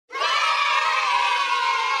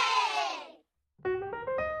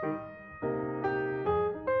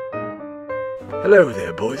Hello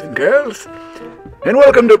there, boys and girls, and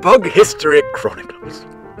welcome to Pug History Chronicles.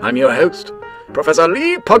 I'm your host, Professor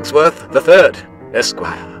Lee Pugsworth III,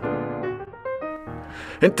 Esquire.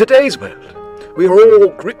 In today's world, we are all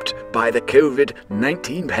gripped by the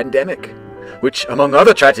COVID-19 pandemic, which, among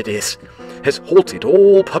other tragedies, has halted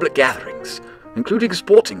all public gatherings, including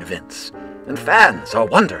sporting events, and fans are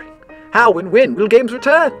wondering how and when will games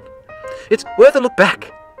return. It's worth a look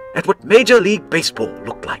back at what Major League Baseball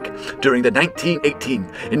looked like during the 1918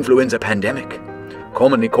 influenza pandemic,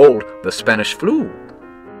 commonly called the Spanish flu.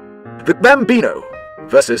 The Bambino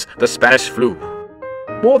versus the Spanish flu.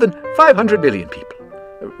 More than 500 million people,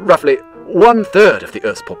 roughly 1/3 of the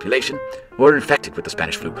Earth's population, were infected with the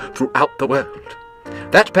Spanish flu throughout the world.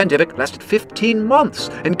 That pandemic lasted 15 months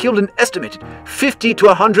and killed an estimated 50 to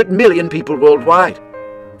 100 million people worldwide.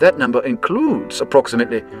 That number includes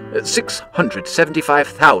approximately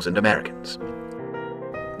 675,000 Americans.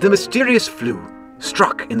 The mysterious flu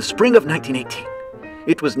struck in the spring of 1918.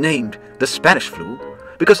 It was named the Spanish flu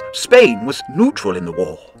because Spain was neutral in the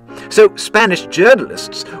war, so Spanish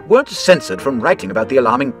journalists weren't censored from writing about the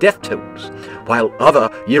alarming death tolls, while other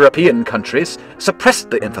European countries suppressed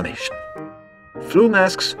the information. Flu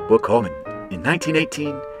masks were common in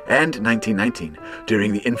 1918 and 1919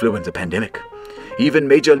 during the influenza pandemic. Even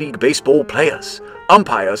Major League Baseball players,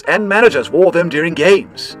 umpires, and managers wore them during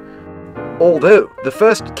games. Although the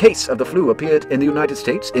first case of the flu appeared in the United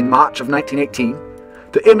States in March of 1918,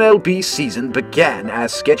 the MLB season began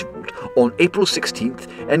as scheduled on April 16th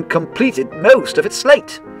and completed most of its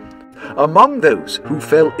slate. Among those who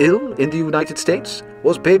fell ill in the United States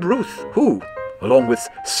was Babe Ruth, who, along with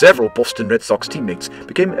several Boston Red Sox teammates,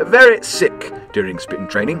 became very sick during spring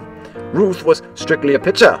training. Ruth was strictly a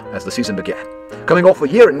pitcher as the season began, coming off a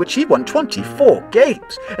year in which he won 24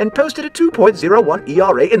 games and posted a 2.01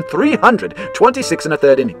 ERA in 326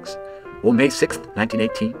 1/3 innings. On May 6,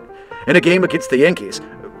 1918, in a game against the Yankees,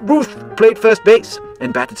 Ruth played first base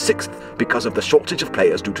and batted 6th because of the shortage of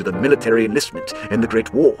players due to the military enlistment in the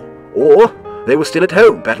Great War, or they were still at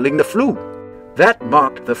home battling the flu. That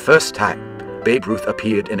marked the first time Babe Ruth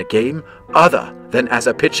appeared in a game other than as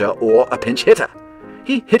a pitcher or a pinch hitter.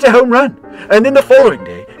 He hit a home run, and then the following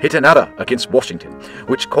day hit another against Washington,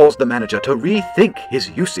 which caused the manager to rethink his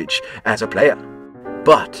usage as a player.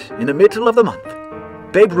 But in the middle of the month,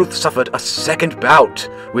 Babe Ruth suffered a second bout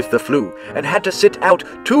with the flu and had to sit out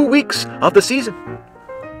 2 weeks of the season.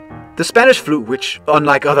 The Spanish flu, which,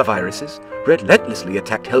 unlike other viruses, relentlessly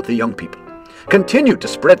attacked healthy young people, continued to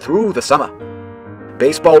spread through the summer.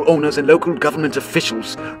 Baseball owners and local government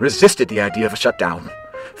officials resisted the idea of a shutdown,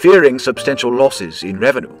 fearing substantial losses in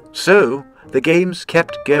revenue, so the games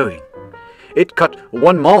kept going. It cut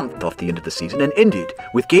 1 month off the end of the season and ended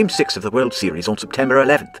with Game 6 of the World Series on September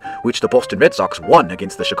 11th, which the Boston Red Sox won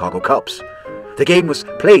against the Chicago Cubs. The game was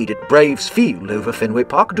played at Braves Field over Fenway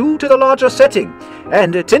Park due to the larger setting,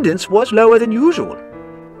 and attendance was lower than usual.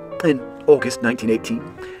 In August 1918,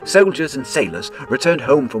 soldiers and sailors returned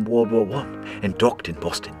home from World War I and docked in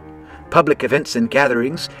Boston. Public events and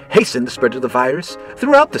gatherings hastened the spread of the virus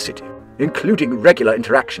throughout the city, including regular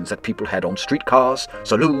interactions that people had on streetcars,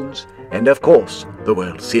 saloons, and of course, the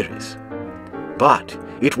World Series. But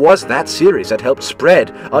it was that series that helped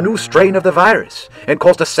spread a new strain of the virus and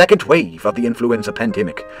caused a second wave of the influenza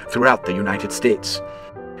pandemic throughout the United States.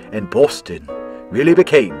 And Boston really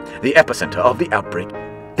became the epicenter of the outbreak.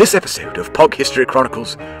 This episode of Pug History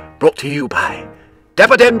Chronicles brought to you by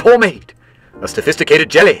Dapper Den Pomade, a sophisticated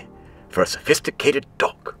jelly for a sophisticated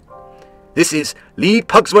dog. This is Lee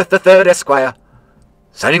Pugsworth III, Esquire,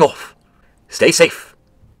 signing off. Stay safe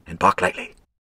and bark lightly.